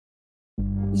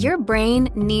Your brain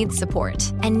needs support,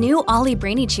 and new Ollie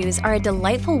Brainy Chews are a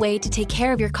delightful way to take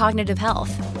care of your cognitive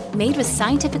health. Made with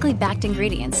scientifically backed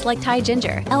ingredients like Thai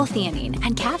ginger, L-theanine,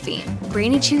 and caffeine,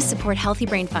 Brainy Chews support healthy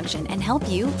brain function and help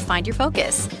you find your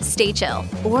focus, stay chill,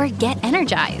 or get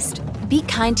energized. Be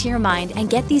kind to your mind and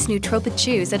get these nootropic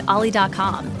chews at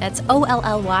ollie.com. That's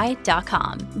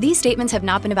OLLY.com. These statements have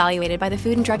not been evaluated by the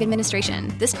Food and Drug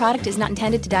Administration. This product is not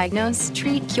intended to diagnose,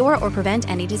 treat, cure, or prevent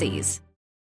any disease.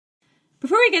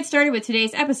 Before we get started with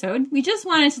today's episode, we just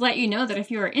wanted to let you know that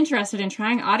if you are interested in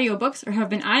trying audiobooks or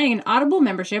have been eyeing an Audible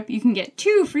membership, you can get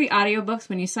 2 free audiobooks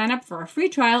when you sign up for a free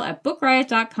trial at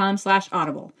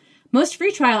bookriot.com/audible. Most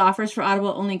free trial offers for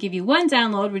Audible only give you 1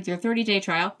 download with your 30-day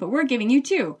trial, but we're giving you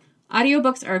 2.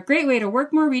 Audiobooks are a great way to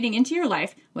work more reading into your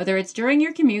life, whether it's during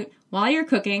your commute, while you're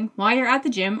cooking, while you're at the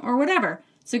gym, or whatever.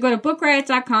 So go to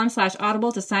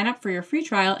bookriot.com/audible to sign up for your free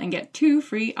trial and get 2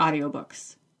 free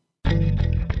audiobooks.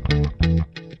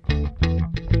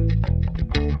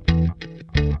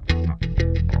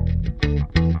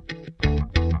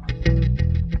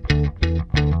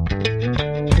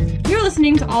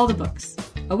 Listening to All the Books,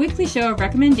 a weekly show of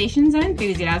recommendations and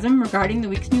enthusiasm regarding the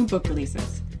week's new book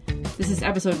releases. This is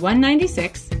episode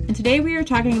 196, and today we are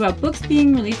talking about books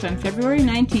being released on February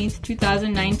 19th,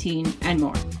 2019, and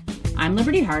more. I'm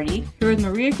Liberty Hardy, here with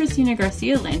Maria Cristina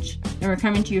Garcia Lynch, and we're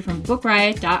coming to you from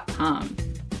bookriot.com.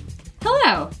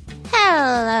 Hello!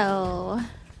 Hello!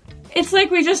 It's like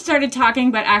we just started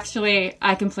talking, but actually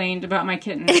I complained about my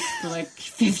kittens for like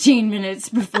 15 minutes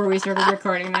before we started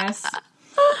recording this.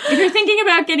 If you're thinking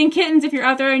about getting kittens, if you're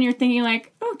out there and you're thinking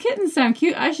like, oh, kittens sound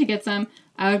cute, I should get some,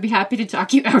 I would be happy to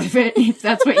talk you out of it if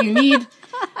that's what you need.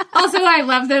 Also, I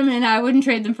love them and I wouldn't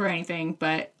trade them for anything,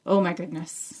 but oh my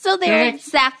goodness. So they're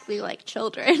exactly like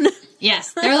children.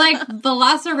 Yes, they're like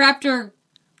velociraptor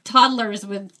toddlers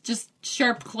with just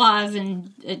sharp claws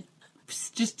and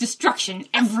just destruction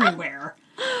everywhere.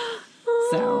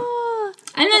 So...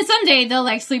 And then someday they'll,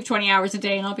 like, sleep 20 hours a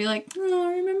day, and I'll be like, oh,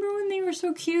 remember when they were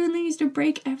so cute and they used to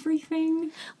break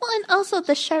everything? Well, and also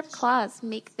the sharp claws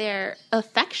make their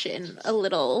affection a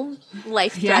little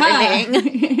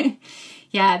life-threatening.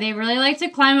 Yeah, they really like to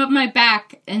climb up my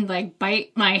back and, like,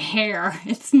 bite my hair.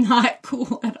 It's not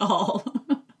cool at all.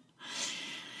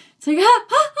 It's like,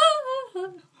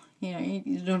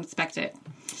 you don't expect it.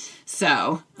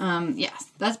 So,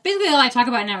 yes, that's basically all I talk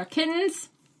about now are kittens.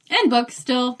 And books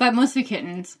still, but mostly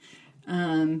kittens.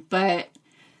 But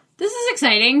this is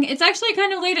exciting. It's actually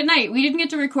kind of late at night. We didn't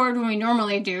get to record when we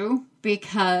normally do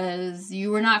because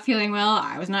you were not feeling well.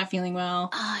 I was not feeling well.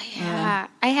 Oh, yeah.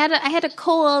 I had a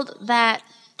cold that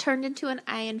turned into an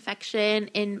eye infection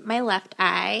in my left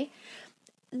eye.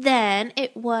 Then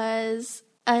it was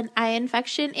an eye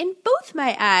infection in both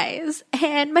my eyes.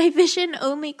 And my vision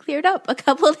only cleared up a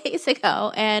couple days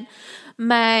ago. And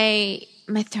my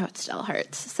throat still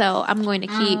hurts, so I'm going to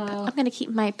keep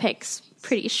my picks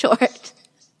pretty short.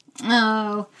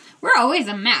 Oh, we're always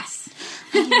a mess.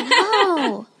 I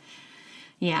know.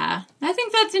 Yeah, I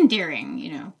think that's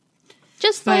endearing,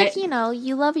 Just like, you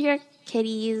love your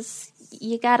kitties,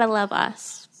 you gotta love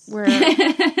us. We're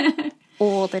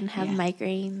old and have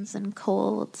migraines and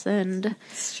colds and...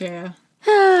 It's true.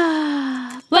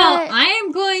 Well, I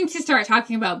am going to start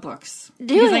talking about books.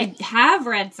 Because I have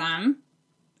read some.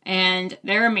 And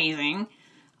they're amazing.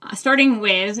 Starting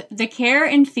with The Care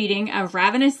and Feeding of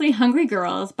Ravenously Hungry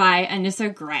Girls by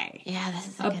Anissa Gray. Yeah, this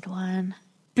is a good one.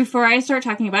 Before I start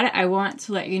talking about it, I want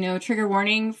to let you know, trigger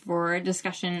warning for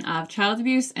discussion of child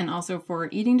abuse and also for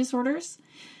eating disorders.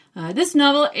 This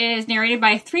novel is narrated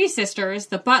by 3 sisters,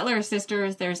 the Butler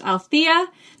sisters. There's Althea.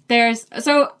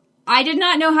 So I did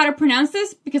not know how to pronounce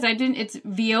this because it's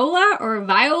Viola or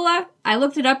Viola. I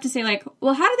looked it up to say like,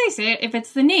 well, how do they say it if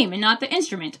it's the name and not the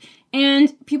instrument?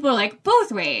 And people are like,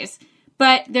 both ways.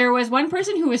 But there was one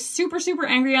person who was super, super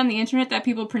angry on the internet that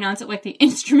people pronounce it like the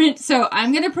instrument. So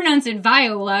I'm going to pronounce it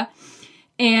Viola.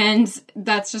 And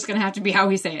that's just going to have to be how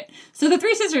we say it. So the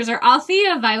 3 sisters are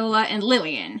Althea, Viola, and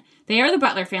Lillian. They are the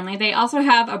Butler family. They also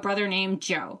have a brother named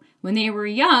Joe. When they were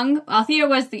young, Althea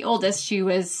was the oldest. She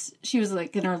was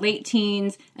like in her late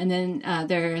teens. And then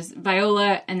there's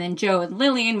Viola, and then Joe, and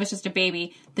Lillian was just a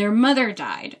baby. Their mother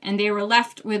died, and they were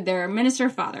left with their minister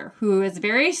father, who is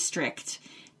very strict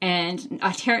and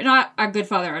not a good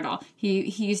father at all. He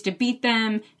used to beat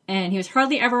them, and he was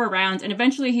hardly ever around. And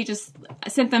eventually, he just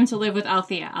sent them to live with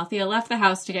Althea. Althea left the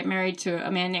house to get married to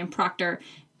a man named Proctor.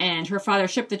 And her father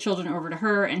shipped the children over to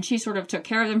her, and she sort of took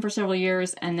care of them for several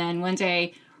years. And then one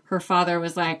day, her father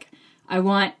was like, I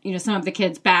want, some of the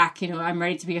kids back, I'm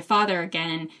ready to be a father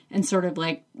again, and sort of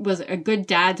like was a good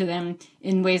dad to them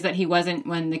in ways that he wasn't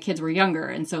when the kids were younger.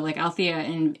 And so like Althea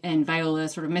and Viola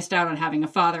sort of missed out on having a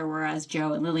father, whereas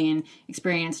Jo and Lillian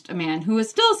experienced a man who was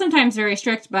still sometimes very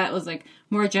strict, but was like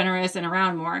more generous and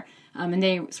around more. And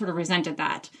they sort of resented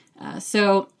that.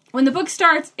 So when the book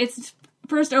starts, it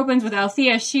first opens with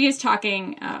Althea. She is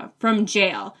talking from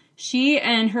jail. She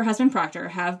and her husband Proctor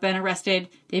have been arrested.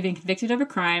 They've been convicted of a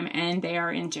crime, and they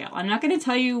are in jail. I'm not going to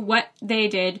tell you what they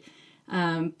did,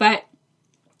 but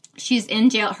she's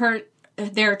in jail.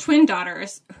 Their twin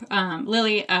daughters,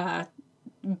 Lily,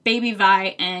 baby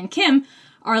Vi, and Kim,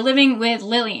 are living with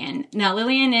Lillian. Now,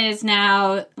 Lillian is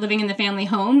now living in the family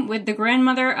home with the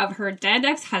grandmother of her dead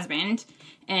ex-husband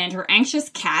and her anxious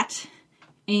cat.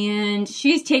 And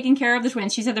she's taking care of the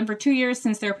twins. She's had them for 2 years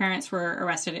since their parents were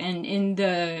arrested. And in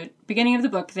the beginning of the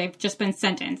book, they've just been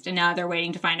sentenced. And now they're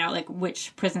waiting to find out, like,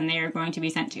 which prison they are going to be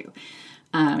sent to.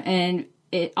 And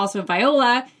it also,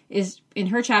 Viola is, in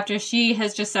her chapter, she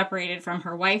has just separated from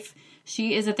her wife.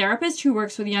 She is a therapist who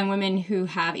works with young women who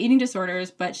have eating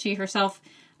disorders, but she herself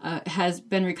has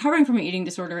been recovering from an eating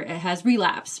disorder. It has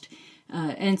relapsed.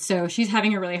 And so she's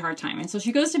having a really hard time. And so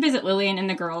she goes to visit Lillian and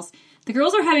the girls. The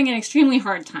girls are having an extremely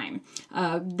hard time.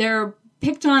 They're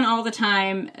picked on all the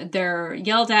time. They're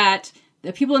yelled at.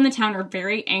 The people in the town are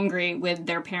very angry with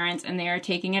their parents, and they are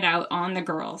taking it out on the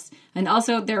girls. And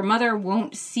also, their mother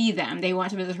won't see them. They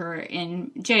want to visit her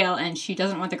in jail, and she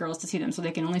doesn't want the girls to see them, so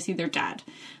they can only see their dad.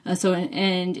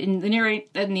 In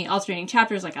the alternating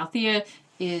chapters, like Althea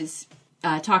is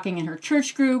talking in her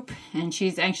church group, and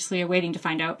she's anxiously awaiting to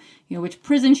find out, which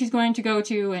prison she's going to go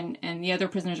to, and the other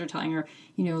prisoners are telling her,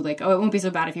 like, oh, it won't be so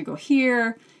bad if you go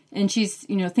here. And she's,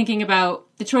 thinking about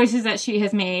the choices that she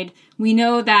has made. We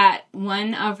know that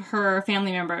one of her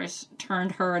family members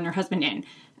turned her and her husband in.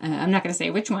 I'm not going to say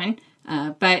which one,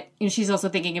 but she's also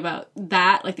thinking about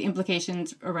that, like the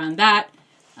implications around that.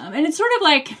 And it's sort of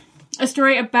like a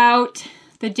story about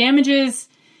the damages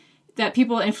that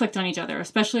people inflict on each other,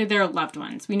 especially their loved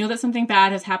ones. We know that something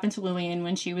bad has happened to Lillian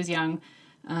when she was young,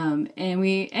 and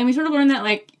we sort of learn that,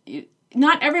 like,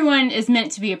 not everyone is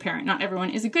meant to be a parent. Not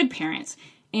everyone is a good parent.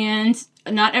 And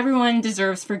not everyone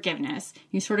deserves forgiveness.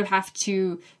 You sort of have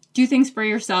to do things for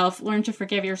yourself, learn to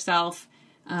forgive yourself.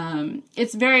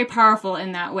 It's very powerful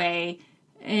in that way.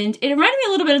 And it reminded me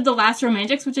a little bit of The Last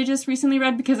Romantics, which I just recently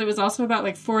read, because it was also about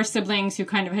like 4 siblings who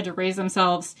kind of had to raise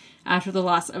themselves after the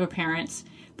loss of a parent.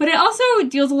 But it also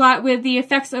deals a lot with the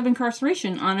effects of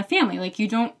incarceration on a family. Like, you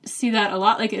don't see that a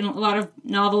lot. Like, in a lot of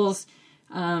novels,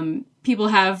 people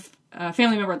have a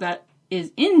family member that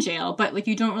is in jail, but like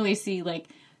you don't really see like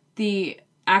the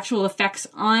actual effects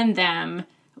on them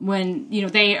when,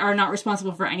 they are not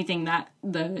responsible for anything that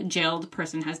the jailed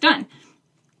person has done.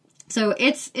 So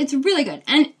it's really good.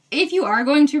 And if you are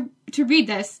going to read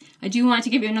this, I do want to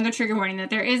give you another trigger warning that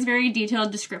there is very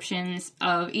detailed descriptions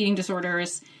of eating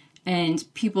disorders and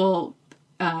people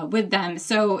with them.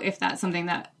 So if that's something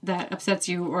that upsets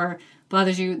you or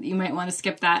bothers you, you might want to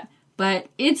skip that. But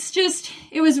it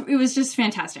was just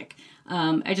fantastic.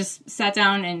 I just sat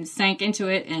down and sank into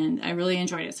it, and I really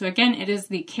enjoyed it. So again, it is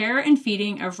The Care and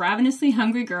Feeding of Ravenously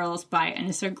Hungry Girls by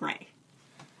Anissa Gray.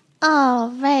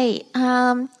 All right.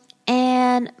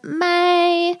 And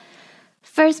my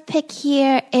first pick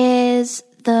here is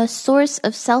The Source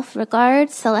of Self-Regard,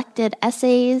 Selected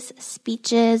Essays,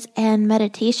 Speeches, and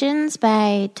Meditations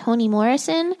by Toni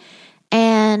Morrison.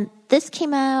 And this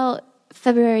came out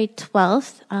February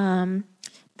 12th,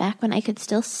 back when I could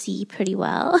still see pretty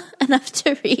well enough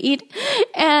to read.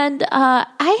 And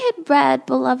I had read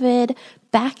Beloved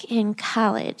back in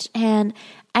college, and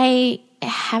I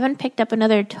haven't picked up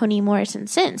another Toni Morrison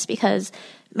since because,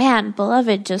 man,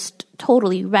 Beloved just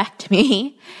totally wrecked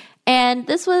me. And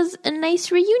this was a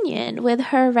nice reunion with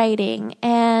her writing.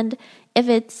 And if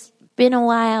it's been a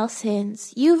while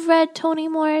since you've read Toni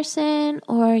Morrison,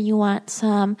 or you want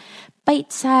some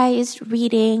bite-sized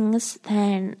readings,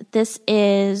 then this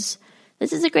is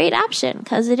a great option,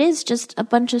 because it is just a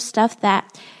bunch of stuff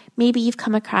that maybe you've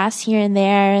come across here and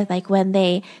there, like when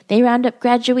they round up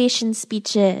graduation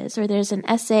speeches, or there's an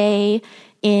essay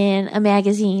in a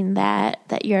magazine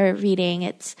that you're reading.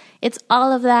 It's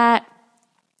all of that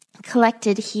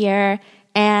collected here,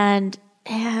 and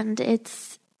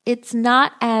it's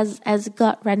not as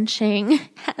gut-wrenching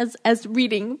as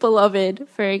reading Beloved,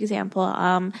 for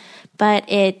example, but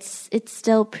it's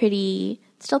still pretty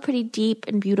deep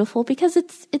and beautiful because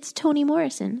it's Toni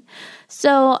Morrison.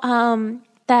 So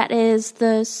that is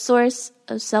The Source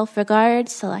of Self-Regard,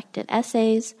 Selected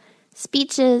Essays,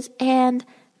 Speeches, and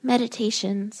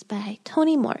Meditations by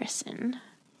Toni Morrison.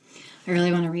 I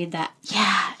really want to read that.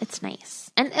 Yeah, it's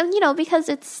nice. And because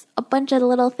it's a bunch of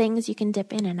little things you can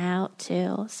dip in and out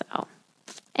too. So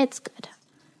it's good.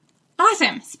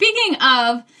 Awesome. Speaking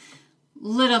of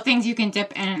little things you can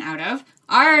dip in and out of,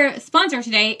 our sponsor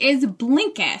today is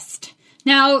Blinkist.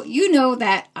 Now, you know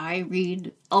that I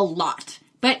read a lot,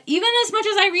 but even as much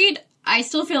as I read, I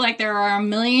still feel like there are a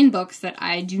million books that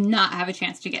I do not have a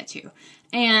chance to get to.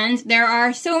 And there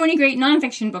are so many great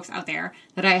nonfiction books out there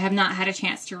that I have not had a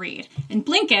chance to read. And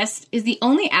Blinkist is the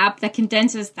only app that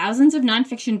condenses thousands of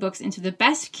nonfiction books into the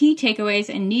best key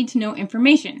takeaways and need-to-know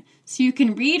information, so you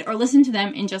can read or listen to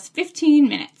them in just 15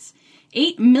 minutes.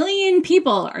 8 million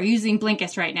people are using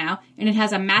Blinkist right now, and it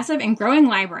has a massive and growing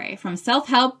library from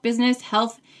self-help, business,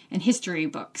 health, and history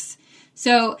books.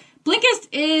 So Blinkist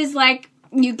is like,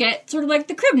 you get sort of like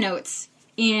the crib notes.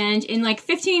 And in like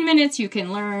 15 minutes, you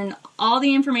can learn all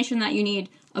the information that you need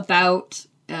about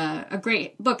a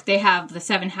great book. They have the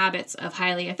 7 Habits of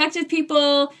Highly Effective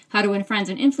People, How to Win Friends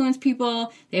and Influence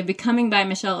People. They have Becoming by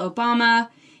Michelle Obama.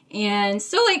 And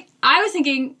so like, I was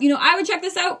thinking, I would check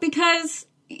this out because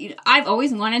I've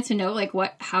always wanted to know like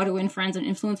what How to Win Friends and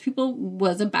Influence People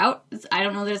was about. I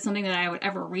don't know that it's something that I would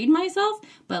ever read myself,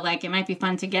 but like it might be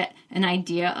fun to get an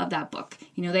idea of that book.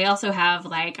 They also have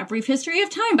like A Brief History of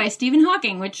Time by Stephen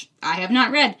Hawking, which I have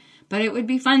not read, but it would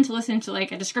be fun to listen to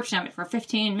like a description of it for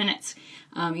 15 minutes.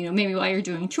 Maybe while you're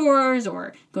doing chores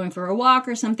or going for a walk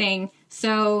or something.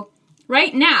 So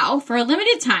right now, for a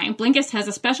limited time, Blinkist has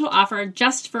a special offer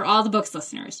just for All the Books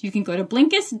listeners. You can go to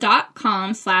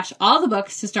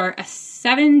Blinkist.com/allthebooks to start a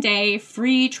 7-day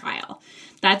free trial.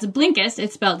 That's Blinkist.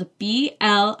 It's spelled Blinkist.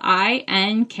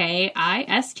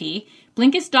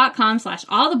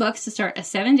 Blinkist.com/allthebooks to start a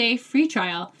 7-day free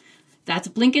trial. That's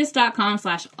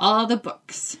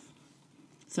Blinkist.com/allthebooks.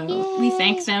 So Yay. We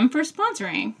thank them for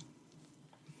sponsoring.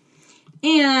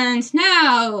 And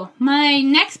now, my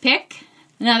next pick.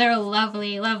 Another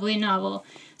lovely, lovely novel.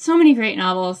 So many great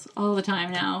novels all the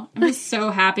time now. I'm just so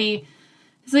happy.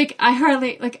 It's like, I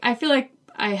feel like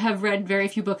I have read very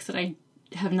few books that I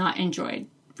have not enjoyed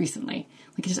recently.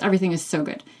 Like, just everything is so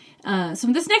good.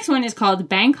 So this next one is called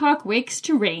Bangkok Wakes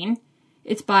to Rain.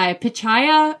 It's by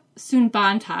Pichaya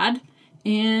Sunbantad,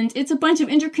 and it's a bunch of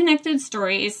interconnected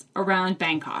stories around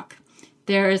Bangkok.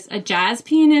 There's a jazz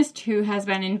pianist who has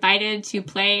been invited to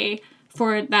play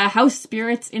for the house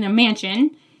spirits in a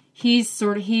mansion. He's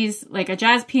like a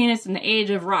jazz pianist in the age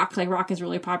of rock. Like, rock is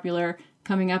really popular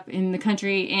coming up in the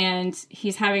country, and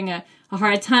he's having a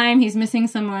hard time. He's missing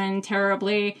someone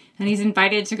terribly, and he's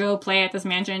invited to go play at this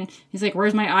mansion. He's like,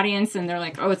 where's my audience? And they're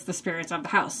like, oh, it's the spirits of the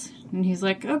house. And he's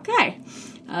like, okay.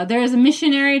 There's a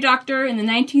missionary doctor in the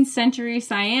 19th century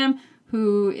Siam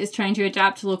who is trying to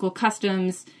adapt to local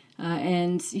customs,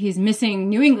 and he's missing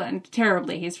New England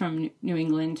terribly. He's from New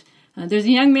England. There's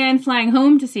a young man flying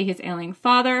home to see his ailing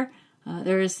father.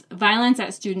 There's violence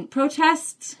at student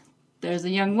protests. There's a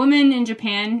young woman in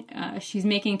Japan. She's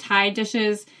making Thai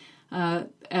dishes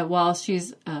while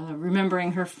she's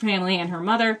remembering her family and her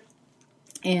mother.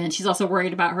 And she's also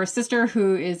worried about her sister,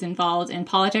 who is involved in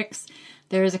politics.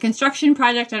 There's a construction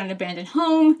project at an abandoned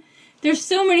home. There's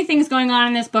so many things going on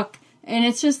in this book. And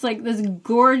it's just like this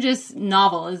gorgeous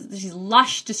novel. These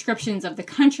lush descriptions of the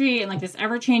country and like this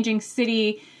ever-changing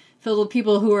city filled with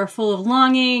people who are full of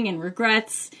longing and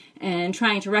regrets and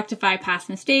trying to rectify past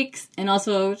mistakes, and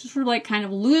also just sort of like kind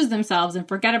of lose themselves and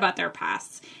forget about their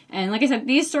pasts. And like I said,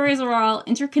 these stories are all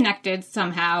interconnected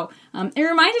somehow. It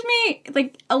reminded me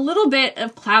like a little bit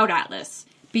of Cloud Atlas,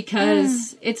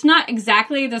 because it's not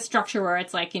exactly the structure where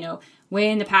it's like,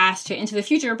 way in the past to into the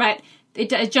future, but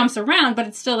it jumps around, but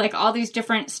it's still like all these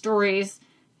different stories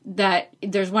that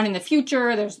there's one in the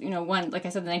future, there's, one, like I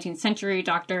said, the 19th century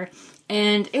doctor,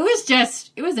 and it was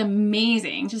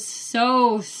amazing. Just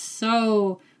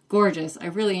so gorgeous. I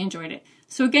really enjoyed it.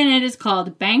 So again, it is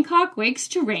called Bangkok Wakes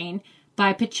to Rain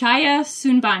by Pichaya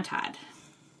Sunbantad.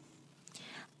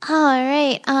 All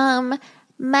right.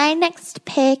 My next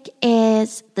pick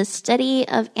is The Study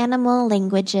of Animal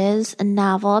Languages, a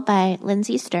novel by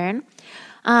Lindsay Stern.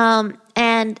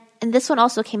 And this one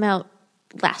also came out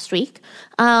last week.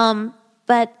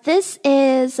 But this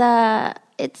is,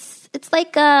 it's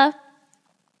like a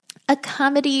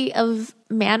comedy of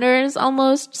manners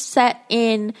almost set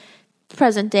in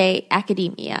present day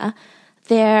academia.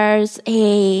 There's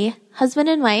a husband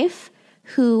and wife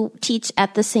who teach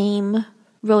at the same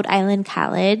Rhode Island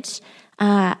college.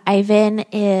 Ivan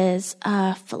is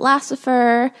a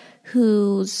philosopher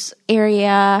whose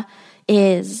area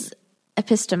is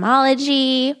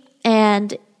epistemology,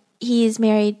 and he's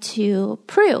married to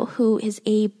Prue, who is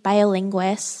a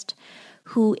biolinguist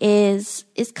who is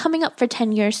coming up for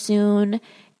tenure soon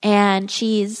And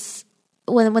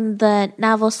when the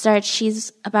novel starts,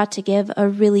 she's about to give a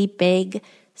really big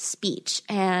speech,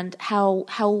 and how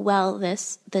well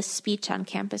this speech on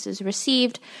campus is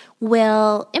received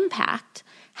will impact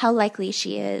how likely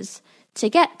she is to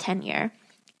get tenure.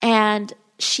 And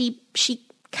she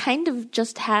kind of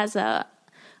just has a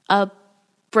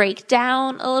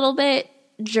breakdown a little bit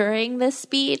during this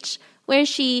speech where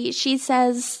she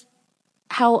says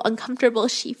how uncomfortable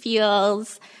she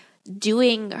feels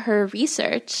doing her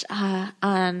research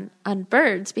on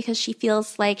birds, because she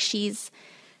feels like she's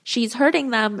hurting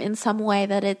them in some way,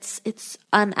 that it's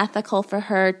unethical for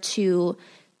her to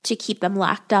keep them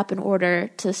locked up in order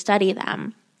to study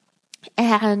them.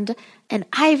 And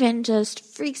Ivan just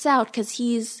freaks out because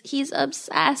he's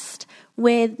obsessed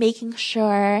with making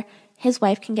sure his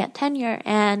wife can get tenure.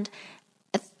 And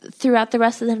throughout the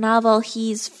rest of the novel,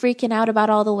 he's freaking out about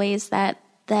all the ways that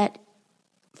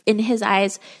in his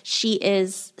eyes, she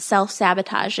is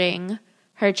self-sabotaging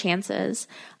her chances.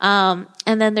 And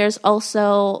then there's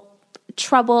also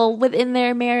trouble within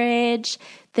their marriage.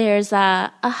 There's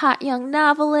a hot young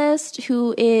novelist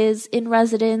who is in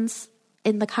residence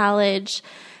in the college,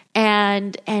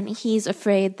 and he's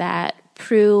afraid that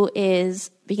Prue is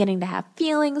beginning to have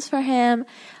feelings for him.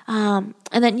 And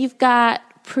then you've got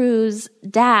Prue's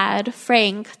dad,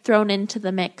 Frank, thrown into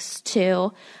the mix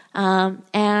too.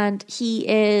 And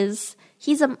he's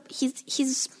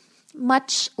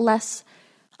much less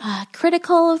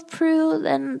critical of Prue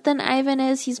than Ivan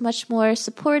is. He's much more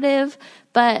supportive,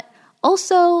 but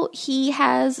also he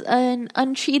has an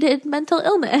untreated mental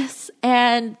illness,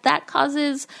 and that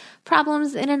causes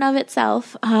problems in and of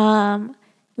itself,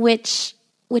 which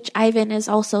Ivan is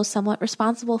also somewhat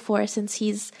responsible for, since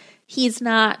he's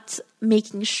not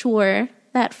making sure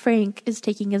that Frank is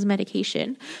taking his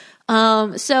medication.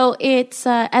 So it's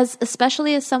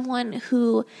especially as someone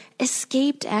who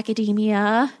escaped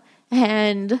academia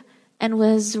and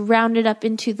was rounded up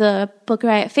into the Book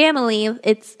Riot family,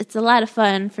 it's a lot of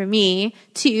fun for me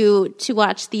to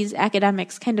watch these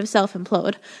academics kind of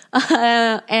self-implode.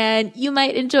 And you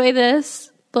might enjoy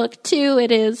this book too.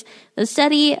 It is The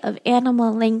Study of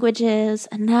Animal Languages,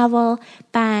 a novel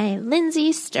by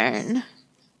Lindsay Stern.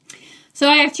 So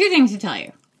I have two things to tell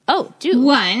you. Oh, two.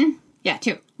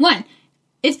 Two. One,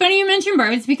 it's funny you mention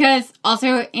birds, because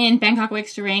also in Bangkok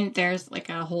Wakes to Rain, there's like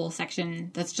a whole section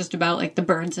that's just about like the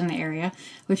birds in the area,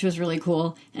 which was really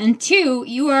cool. And two,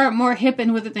 you are more hip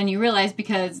and with it than you realize,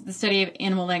 because The Study of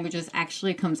Animal Languages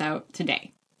actually comes out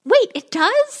today. Wait, it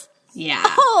does? Yeah.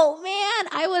 Oh man,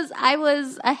 I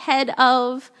was ahead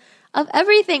of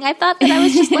everything. I thought that I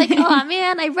was just like, oh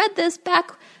man, I read this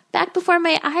back before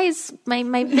my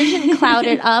vision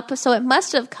clouded up, so it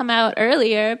must have come out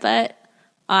earlier, but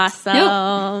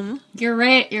awesome. Nope. You're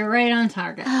right on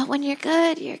target. When you're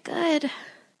good, you're good.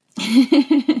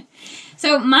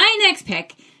 So my next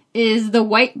pick is The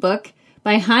White Book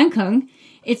by Han Kung.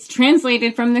 It's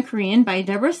translated from the Korean by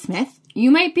Deborah Smith. You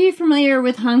might be familiar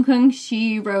with Han Kung.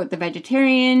 She wrote The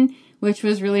Vegetarian, which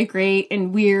was really great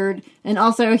and weird. And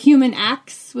also Human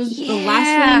Acts was the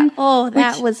last one. Oh,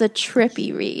 that was a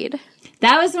trippy read.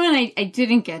 That was one I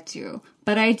didn't get to.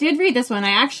 But I did read this one.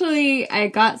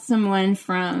 I got someone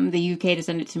from the UK to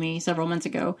send it to me several months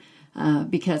ago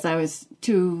because I was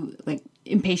too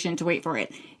impatient to wait for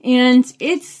it. And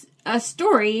it's a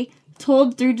story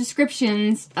told through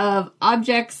descriptions of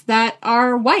objects that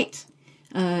are white.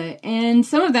 And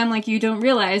some of them, you don't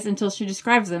realize until she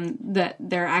describes them that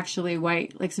they're actually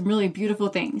white, some really beautiful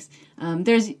things.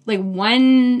 There's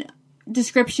one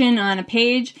description on a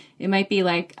page. It might be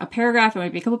a paragraph, it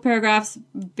might be a couple paragraphs.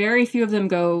 Very few of them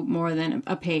go more than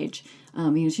a page.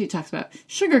 She talks about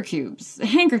sugar cubes, a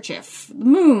handkerchief, the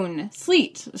moon,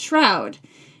 sleet, a shroud.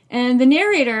 And the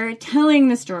narrator telling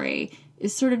the story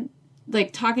is sort of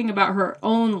talking about her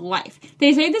own life.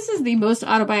 They say this is the most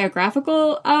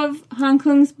autobiographical of Han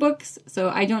Kung's books, so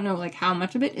I don't know how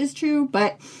much of it is true,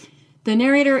 but the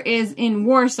narrator is in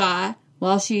Warsaw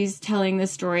while she's telling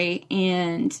this story,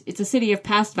 and it's a city of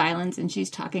past violence, and she's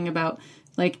talking about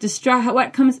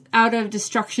what comes out of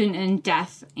destruction and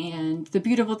death and the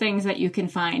beautiful things that you can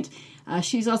find.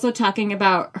 She's also talking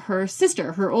about her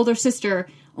sister. Her older sister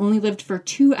only lived for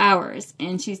 2 hours,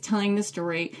 and she's telling the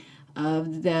story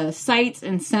of the sights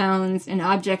and sounds and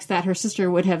objects that her sister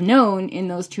would have known in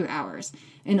those 2 hours.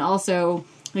 And also,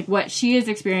 what she is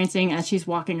experiencing as she's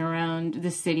walking around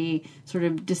the city, sort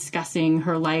of discussing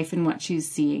her life and what she's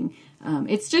seeing.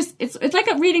 It's like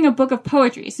reading a book of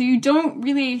poetry. So you don't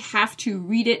really have to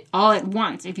read it all at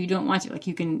once if you don't want to.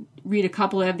 You can read a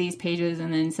couple of these pages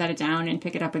and then set it down and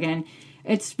pick it up again.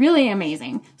 It's really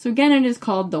amazing. So again, it is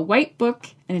called The White Book,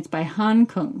 and it's by Han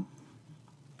Kung.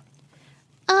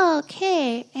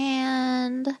 Okay,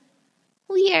 and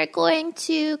we are going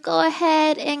to go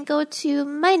ahead and go to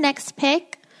my next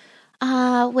pick,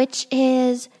 which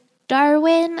is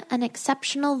Darwin, An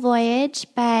Exceptional Voyage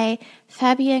by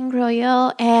Fabien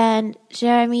Groyot and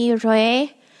Jeremy Royer.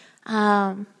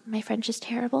 My French is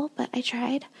terrible, but I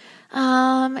tried.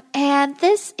 And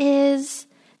this is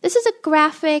a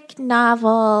graphic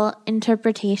novel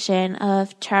interpretation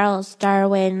of Charles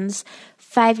Darwin's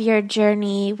 5-year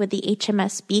journey with the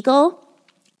HMS Beagle,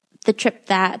 the trip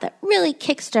that really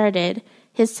kickstarted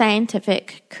his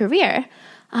scientific career.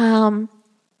 And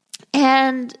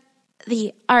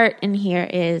the art in here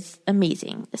is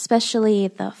amazing, especially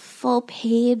the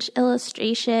full-page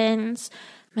illustrations.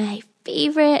 My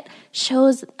favorite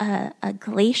shows a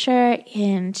glacier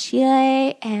in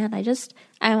Chile, and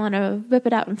I want to rip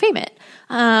it out and frame it.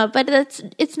 But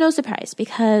it's no surprise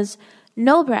because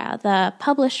Nobrow, the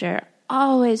publisher,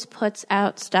 always puts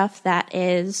out stuff that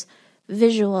is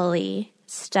visually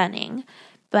stunning.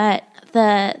 But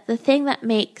the thing that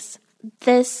makes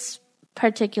this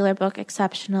particular book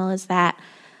exceptional is that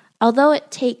although it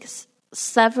takes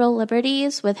several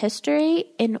liberties with history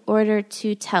in order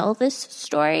to tell this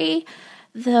story,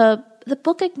 the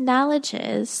book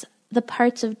acknowledges the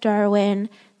parts of Darwin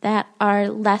that are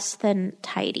less than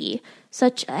tidy,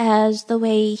 such as the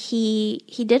way he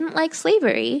didn't like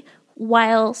slavery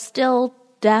while still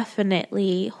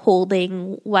definitely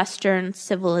holding Western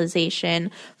civilization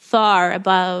far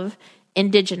above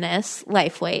indigenous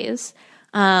lifeways.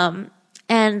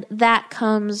 And that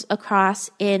comes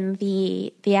across in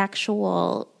the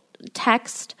actual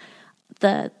text,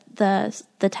 the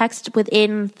text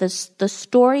within the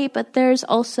story, but there's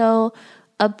also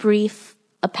a brief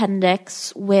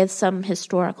appendix with some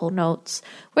historical notes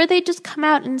where they just come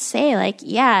out and say, like,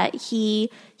 yeah,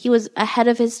 he was ahead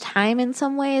of his time in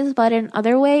some ways, but in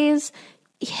other ways,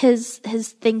 his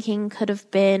thinking could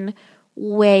have been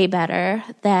way better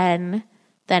than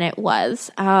it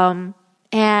was.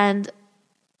 And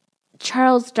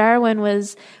Charles Darwin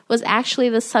was actually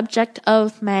the subject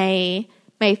of my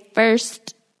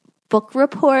first book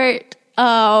report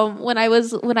when I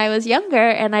was younger,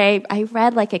 and I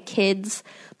read like a kid's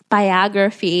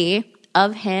biography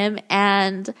of him,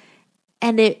 and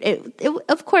it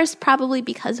of course, probably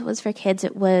because it was for kids,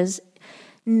 it was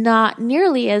not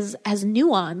nearly as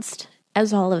nuanced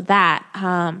as all of that.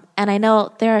 And I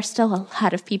know there are still a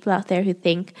lot of people out there who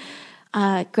think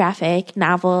graphic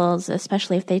novels,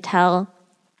 especially if they tell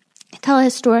a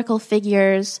historical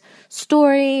figure's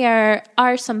story,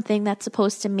 are something that's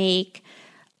supposed to make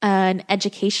an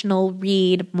educational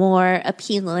read more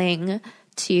appealing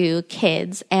to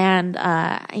kids. And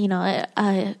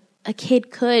a kid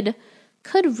could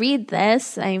read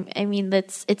this. I mean,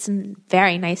 it's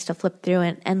very nice to flip through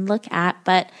and look at,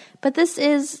 but this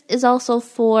is also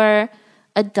for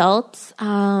adults,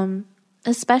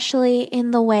 especially in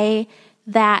the way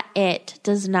that it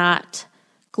does not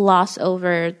gloss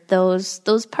over those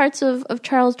parts of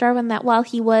Charles Darwin that while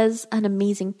he was an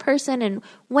amazing person and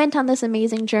went on this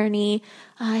amazing journey,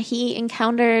 he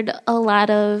encountered a lot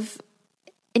of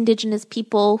indigenous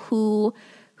people who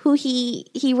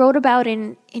he wrote about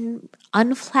in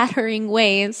unflattering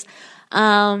ways.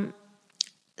 So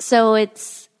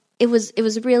it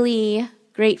was really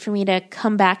great for me to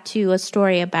come back to a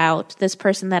story about this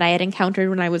person that I had encountered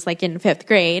when I was like in 5th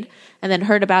grade and then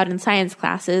heard about in science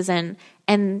classes and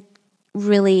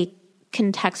really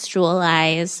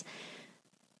contextualize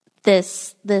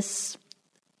this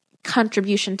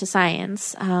contribution to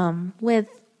science with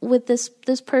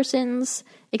this person's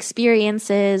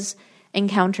experiences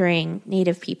encountering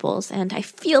Native peoples. And I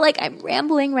feel like I'm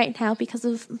rambling right now because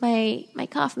of my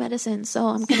cough medicine, so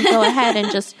I'm going to go ahead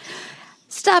and just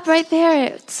stop right there.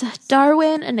 It's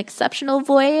Darwin, An Exceptional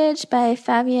Voyage by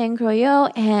Fabien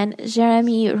Groyot and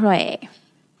Jeremy Royer.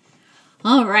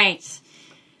 All right.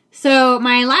 So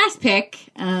my last pick,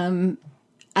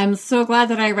 I'm so glad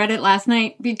that I read it last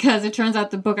night because it turns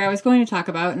out the book I was going to talk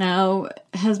about now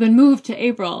has been moved to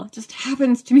April. It just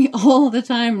happens to me all the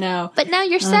time now. But now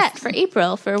you're set for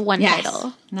April for one yes,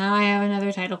 title. Now I have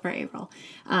another title for April.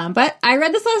 But I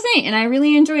read this last night and I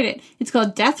really enjoyed it. It's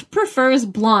called Death Prefers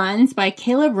Blondes by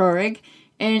Caleb Roehrig,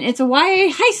 and it's a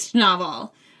YA heist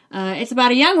novel. It's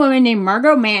about a young woman named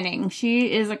Margot Manning.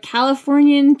 She is a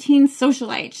Californian teen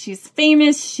socialite. She's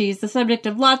famous. She's the subject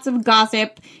of lots of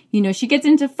gossip. You know, she gets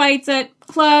into fights at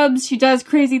clubs. She does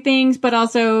crazy things, but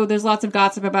also there's lots of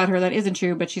gossip about her that isn't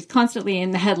true, but she's constantly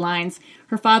in the headlines.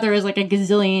 Her father is like a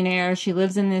gazillionaire. She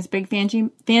lives in this big fancy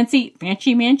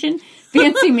mansion.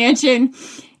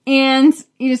 And,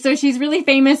 so she's really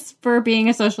famous for being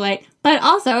a socialite, but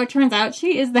also it turns out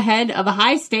she is the head of a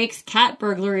high stakes cat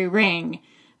burglary ring.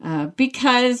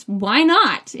 Because why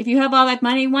not? If you have all that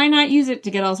money, why not use it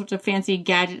to get all sorts of fancy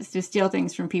gadgets to steal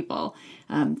things from people?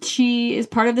 She is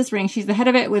part of this ring. She's the head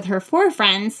of it with her 4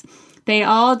 friends. They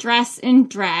all dress in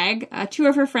drag. 2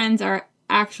 of her friends are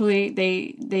actually,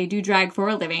 they do drag for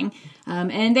a living.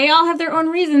 And they all have their own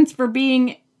reasons for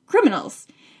being criminals.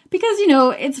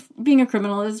 Because, being a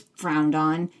criminal is frowned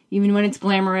on, even when it's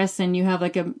glamorous and you have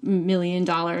like $1 million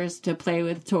to play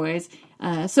with toys.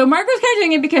 So Margot's kind of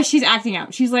doing it because she's acting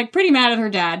out. She's like pretty mad at her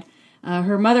dad.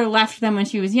 Her mother left them when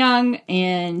she was young,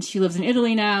 and she lives in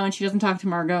Italy now, and she doesn't talk to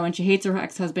Margot, and she hates her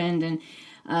ex-husband.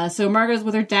 And so Margot's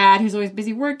with her dad, who's always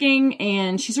busy working,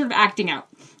 and she's sort of acting out.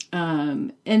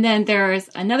 And then there's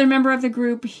another member of the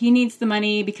group. He needs the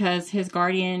money because his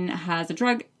guardian has a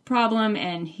drug problem,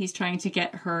 and he's trying to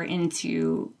get her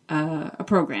into a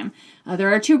program.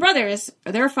 There are 2 brothers.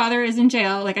 Their father is in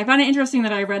jail. I found it interesting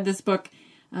that I read this book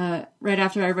right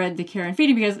after I read The Care and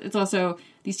Feeding, because it's also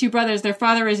these 2 brothers. Their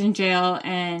father is in jail,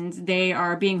 and they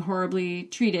are being horribly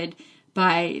treated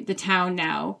by the town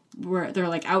now, where they're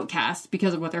outcasts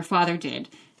because of what their father did.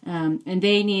 And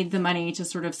they need the money to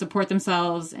sort of support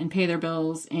themselves and pay their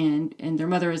bills, and their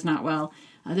mother is not well.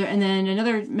 And then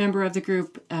another member of the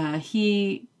group,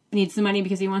 he needs the money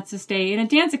because he wants to stay in a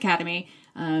dance academy.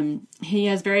 He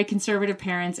has very conservative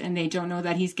parents, and they don't know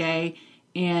that he's gay,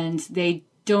 and they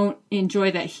don't enjoy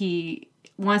that he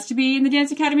wants to be in the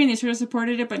dance academy, and they sort of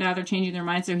supported it, but now they're changing their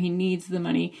mind, so he needs the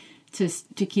money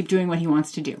to keep doing what he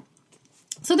wants to do.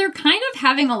 So they're kind of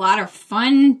having a lot of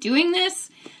fun doing this.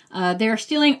 They're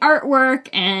stealing artwork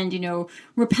and,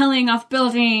 rappelling off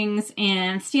buildings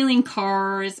and stealing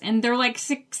cars, and they're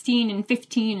 16 and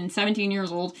 15 and 17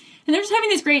 years old, and they're just having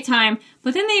this great time.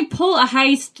 But then they pull a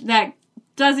heist that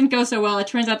doesn't go so well. It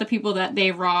turns out the people that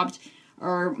they robbed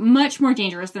are much more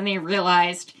dangerous than they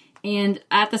realized, and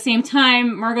at the same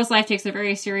time, Margot's life takes a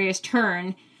very serious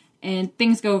turn, and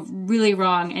things go really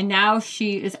wrong, and now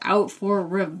she is out for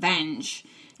revenge.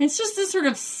 It's just this sort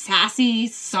of sassy,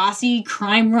 saucy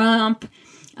crime romp.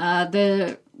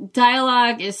 The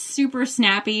dialogue is super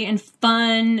snappy and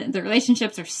fun. The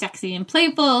relationships are sexy and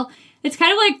playful. It's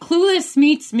kind of like Clueless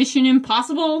meets Mission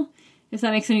Impossible, if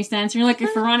that makes any sense.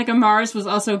 If Veronica Mars was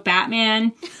also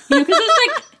Batman. Because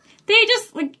it's they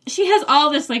just, she has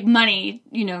all this, money,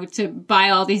 to buy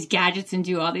all these gadgets and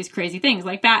do all these crazy things,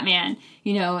 like Batman,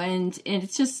 and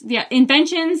it's just,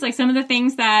 inventions, some of the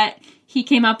things that he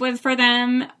came up with for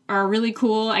them are really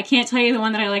cool. I can't tell you the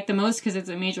one that I like the most because it's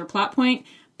a major plot point,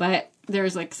 but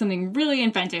there's, something really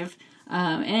inventive,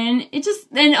 and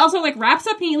it also, wraps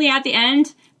up neatly at the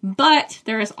end, but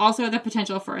there is also the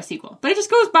potential for a sequel. But it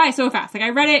just goes by so fast. I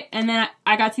read it, and then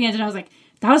I got to the end, and I was like,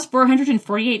 that was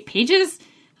 448 pages?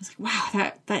 I was like,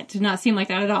 wow, that did not seem like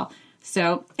that at all.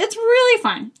 So it's really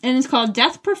fun. And it's called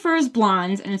Death Prefers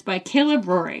Blondes, and it's by Caleb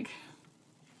Roehrig.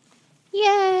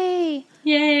 Yay!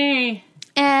 Yay!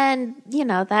 And,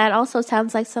 that also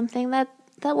sounds like something that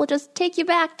will just take you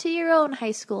back to your own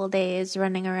high school days,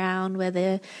 running around with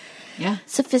a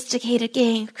sophisticated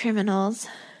gang of criminals.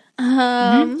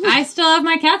 I still have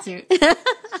my catsuit.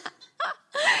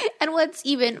 And what's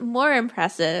even more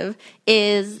impressive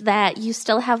is that you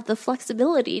still have the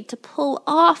flexibility to pull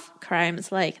off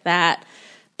crimes like that,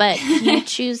 but you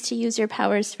choose to use your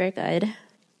powers for good.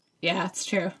 Yeah, it's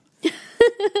true.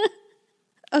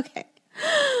 Okay.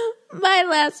 My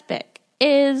last pick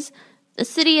is The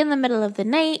City in the Middle of the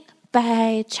Night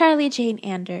by Charlie Jane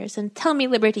Anders. And tell me,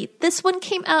 Liberty, this one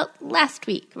came out last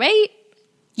week, right?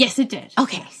 Yes, it did.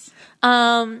 Okay. Yes.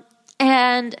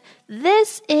 And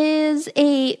this is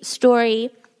a story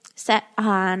set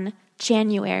on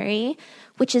January,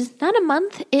 which is not a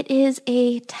month. It is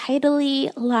a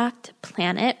tidally locked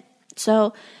planet.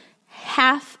 So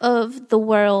half of the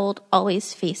world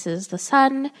always faces the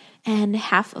sun, and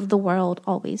half of the world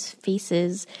always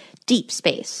faces deep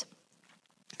space.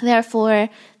 Therefore,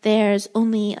 there's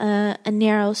only a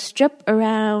narrow strip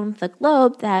around the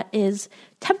globe that is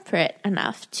temperate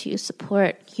enough to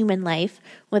support human life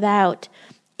without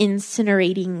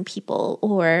incinerating people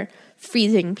or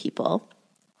freezing people.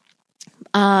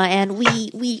 And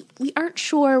we aren't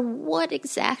sure what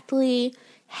exactly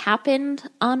happened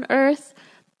on Earth,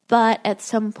 but at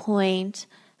some point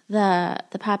the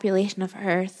population of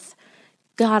Earth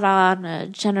got on a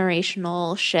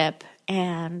generational ship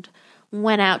and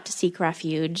went out to seek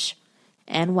refuge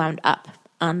and wound up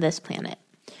on this planet.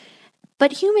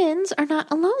 But humans are not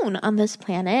alone on this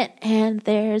planet, and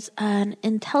there's an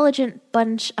intelligent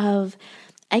bunch of,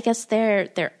 I guess they're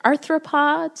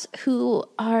arthropods who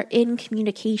are in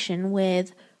communication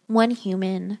with one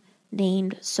human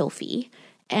named Sophie.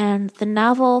 And the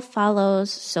novel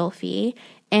follows Sophie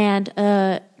and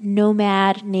a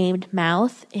nomad named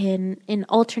Mouth in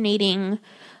alternating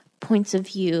points of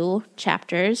view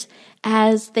chapters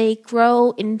as they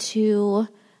grow into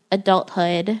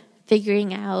adulthood,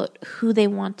 figuring out who they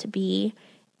want to be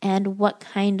and what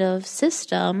kind of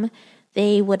system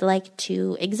they would like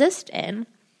to exist in.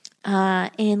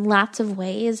 In lots of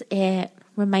ways, it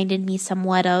reminded me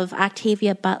somewhat of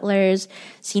Octavia Butler's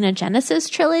Xenogenesis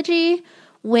trilogy,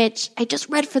 which I just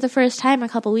read for the first time a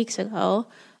couple weeks ago,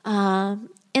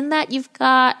 in that you've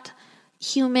got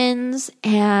humans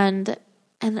and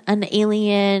an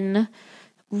alien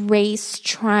race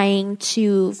trying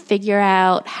to figure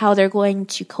out how they're going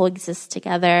to coexist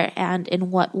together and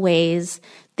in what ways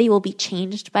they will be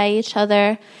changed by each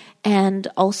other. And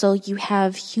also you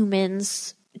have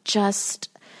humans just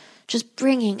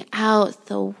bringing out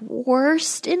the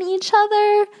worst in each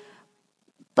other,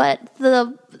 but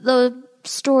the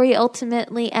story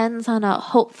ultimately ends on a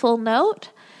hopeful note.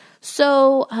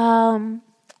 So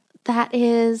that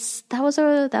was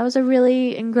a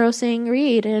really engrossing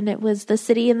read, and it was The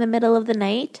City in the Middle of the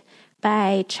Night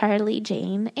by Charlie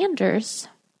Jane Anders.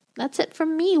 That's it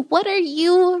from me. What are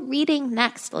you reading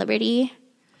next, Liberty?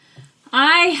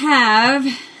 I have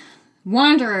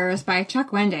Wanderers by Chuck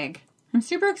Wendig. I'm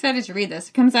super excited to read this.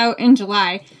 It comes out in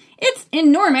July. It's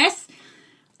enormous.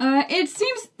 There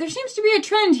seems to be a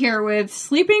trend here with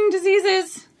sleeping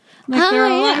diseases. There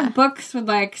are a lot of books with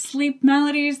sleep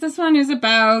maladies. This one is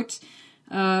about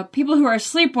people who are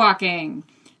sleepwalking.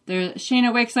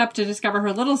 Shayna wakes up to discover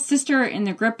her little sister in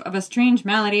the grip of a strange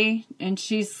malady, and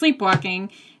she's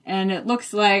sleepwalking. And it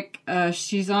looks like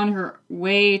she's on her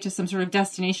way to some sort of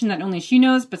destination that only she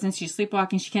knows, but since she's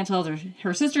sleepwalking, she can't tell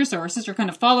her sister, so her sister kind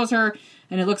of follows her,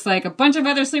 and it looks like a bunch of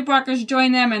other sleepwalkers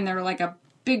join them, and they're like a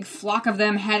big flock of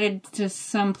them headed to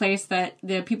some place that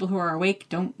the people who are awake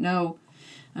don't know,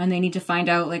 and they need to find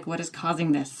out what is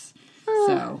causing this.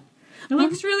 So it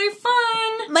looks really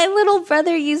fun. My little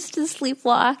brother used to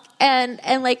sleepwalk, and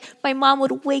my mom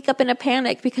would wake up in a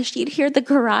panic because she'd hear the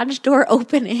garage door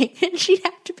opening, and she'd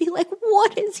have to be like,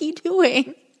 "What is he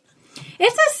doing?"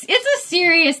 It's a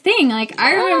serious thing.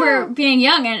 I remember being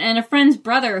young and a friend's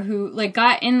brother who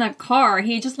got in the car.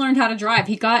 He just learned how to drive.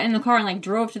 He got in the car and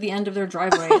drove to the end of their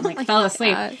driveway and fell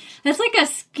asleep. Gosh. That's a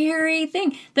scary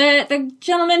thing. The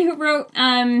gentleman who wrote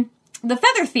The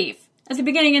Feather Thief, at the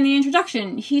beginning in the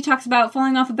introduction, he talks about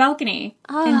falling off a balcony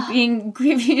and being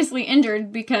grievously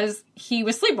injured because he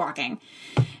was sleepwalking.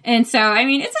 And so,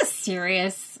 it's a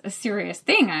serious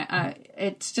thing.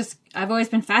 I've always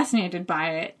been fascinated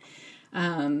by it.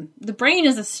 The brain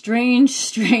is a strange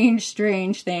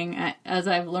thing, as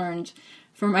I've learned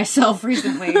for myself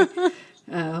recently.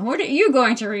 What are you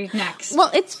going to read next?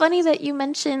 Well, it's funny that you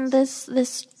mentioned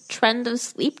this trend of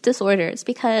sleep disorders,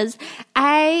 because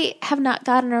I have not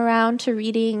gotten around to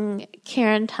reading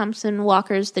Karen Thompson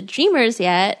Walker's The Dreamers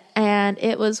yet, and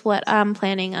it was what I'm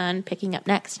planning on picking up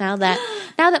next now that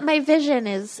my vision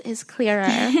is clearer.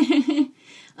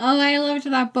 Oh, I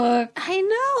loved that book. I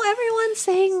know, everyone's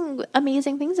saying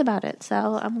amazing things about it,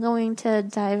 so I'm going to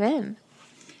dive in.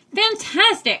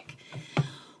 Fantastic.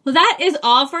 Well, that is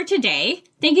all for today.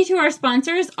 Thank you to our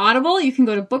sponsors, Audible. You can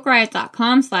go to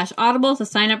bookriot.com/audible to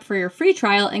sign up for your free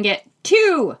trial and get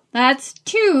 2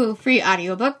 free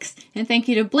audiobooks. And thank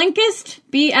you to Blinkist,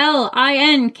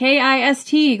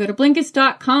 Blinkist. Go to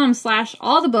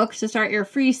blinkist.com/allthebooks to start your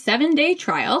free 7-day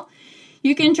trial.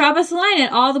 You can drop us a line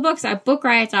at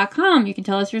allthebooks@bookriot.com. You can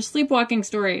tell us your sleepwalking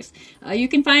stories. You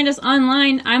can find us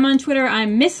online. I'm on Twitter.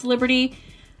 I'm Miss Liberty.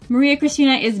 Maria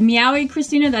Christina is Meowy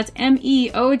Christina. That's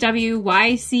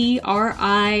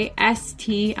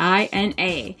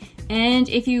MEOWYCRISTINA. And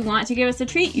if you want to give us a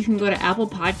treat, you can go to Apple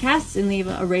Podcasts and leave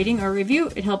a rating or review.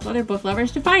 It helps other book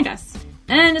lovers to find us.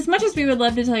 And as much as we would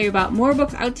love to tell you about more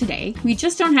books out today, we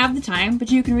just don't have the time,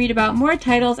 but you can read about more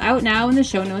titles out now in the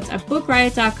show notes at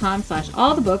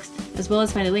bookriot.com/allthebooks, as well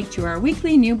as find a link to our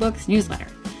weekly new books newsletter.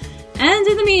 And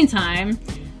in the meantime,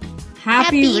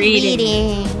 happy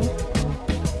reading.